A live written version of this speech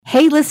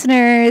Hey,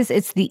 listeners,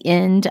 it's the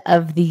end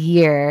of the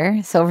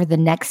year. So, over the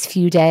next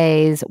few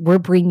days, we're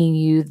bringing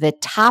you the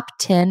top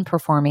 10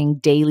 performing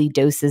daily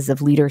doses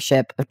of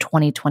leadership of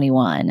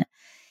 2021.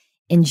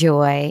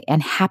 Enjoy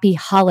and happy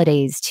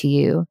holidays to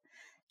you.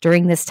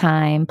 During this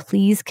time,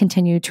 please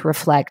continue to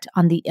reflect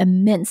on the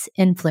immense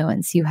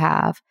influence you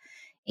have.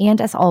 And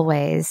as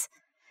always,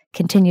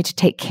 continue to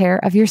take care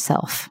of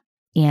yourself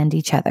and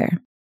each other.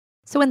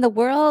 So, in the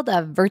world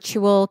of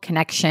virtual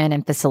connection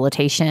and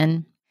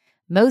facilitation,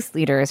 most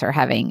leaders are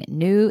having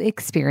new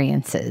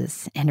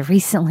experiences. And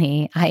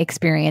recently, I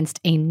experienced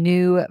a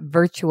new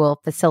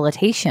virtual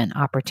facilitation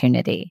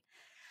opportunity.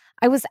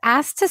 I was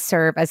asked to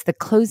serve as the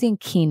closing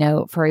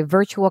keynote for a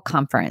virtual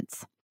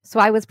conference. So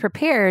I was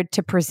prepared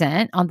to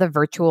present on the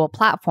virtual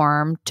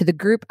platform to the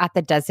group at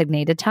the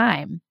designated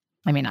time.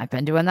 I mean, I've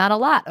been doing that a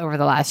lot over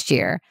the last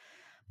year.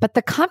 But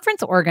the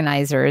conference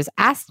organizers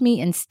asked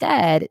me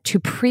instead to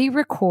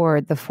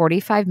pre-record the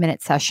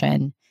 45-minute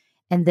session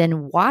and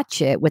then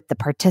watch it with the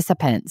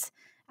participants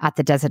at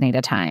the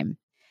designated time.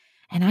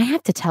 And I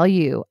have to tell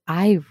you,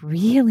 I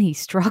really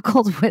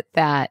struggled with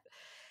that.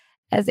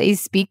 As a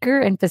speaker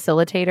and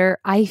facilitator,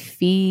 I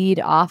feed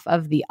off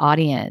of the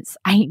audience.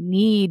 I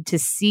need to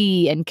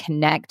see and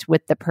connect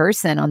with the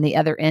person on the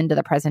other end of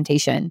the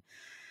presentation.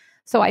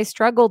 So I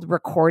struggled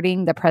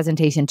recording the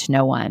presentation to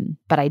no one,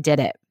 but I did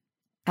it.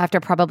 After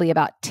probably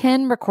about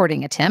 10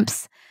 recording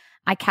attempts,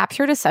 I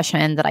captured a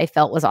session that I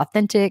felt was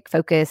authentic,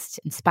 focused,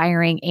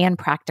 inspiring, and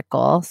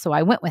practical, so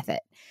I went with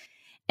it.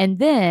 And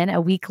then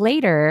a week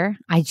later,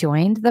 I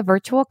joined the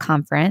virtual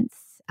conference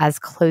as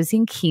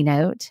closing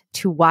keynote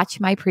to watch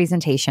my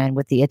presentation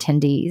with the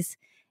attendees.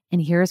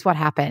 And here's what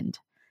happened.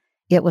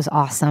 It was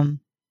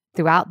awesome.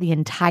 Throughout the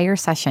entire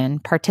session,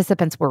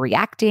 participants were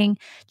reacting,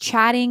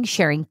 chatting,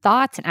 sharing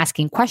thoughts, and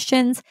asking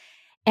questions.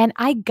 And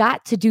I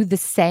got to do the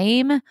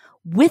same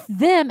with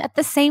them at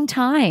the same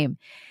time.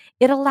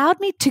 It allowed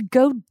me to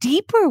go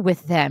deeper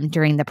with them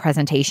during the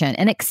presentation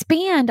and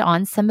expand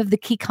on some of the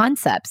key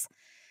concepts.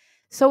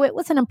 So it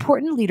was an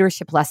important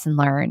leadership lesson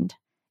learned.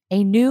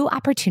 A new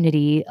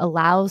opportunity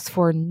allows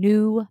for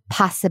new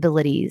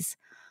possibilities,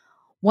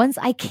 ones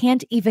I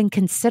can't even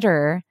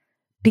consider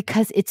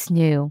because it's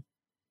new.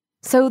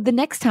 So the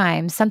next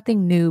time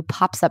something new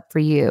pops up for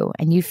you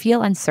and you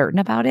feel uncertain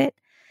about it,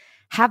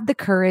 have the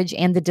courage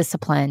and the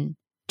discipline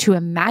to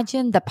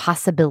imagine the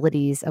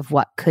possibilities of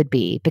what could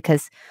be,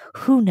 because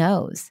who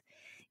knows,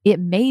 it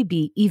may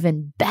be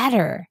even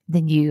better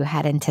than you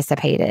had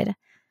anticipated.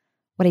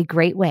 What a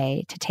great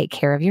way to take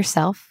care of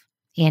yourself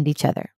and each other.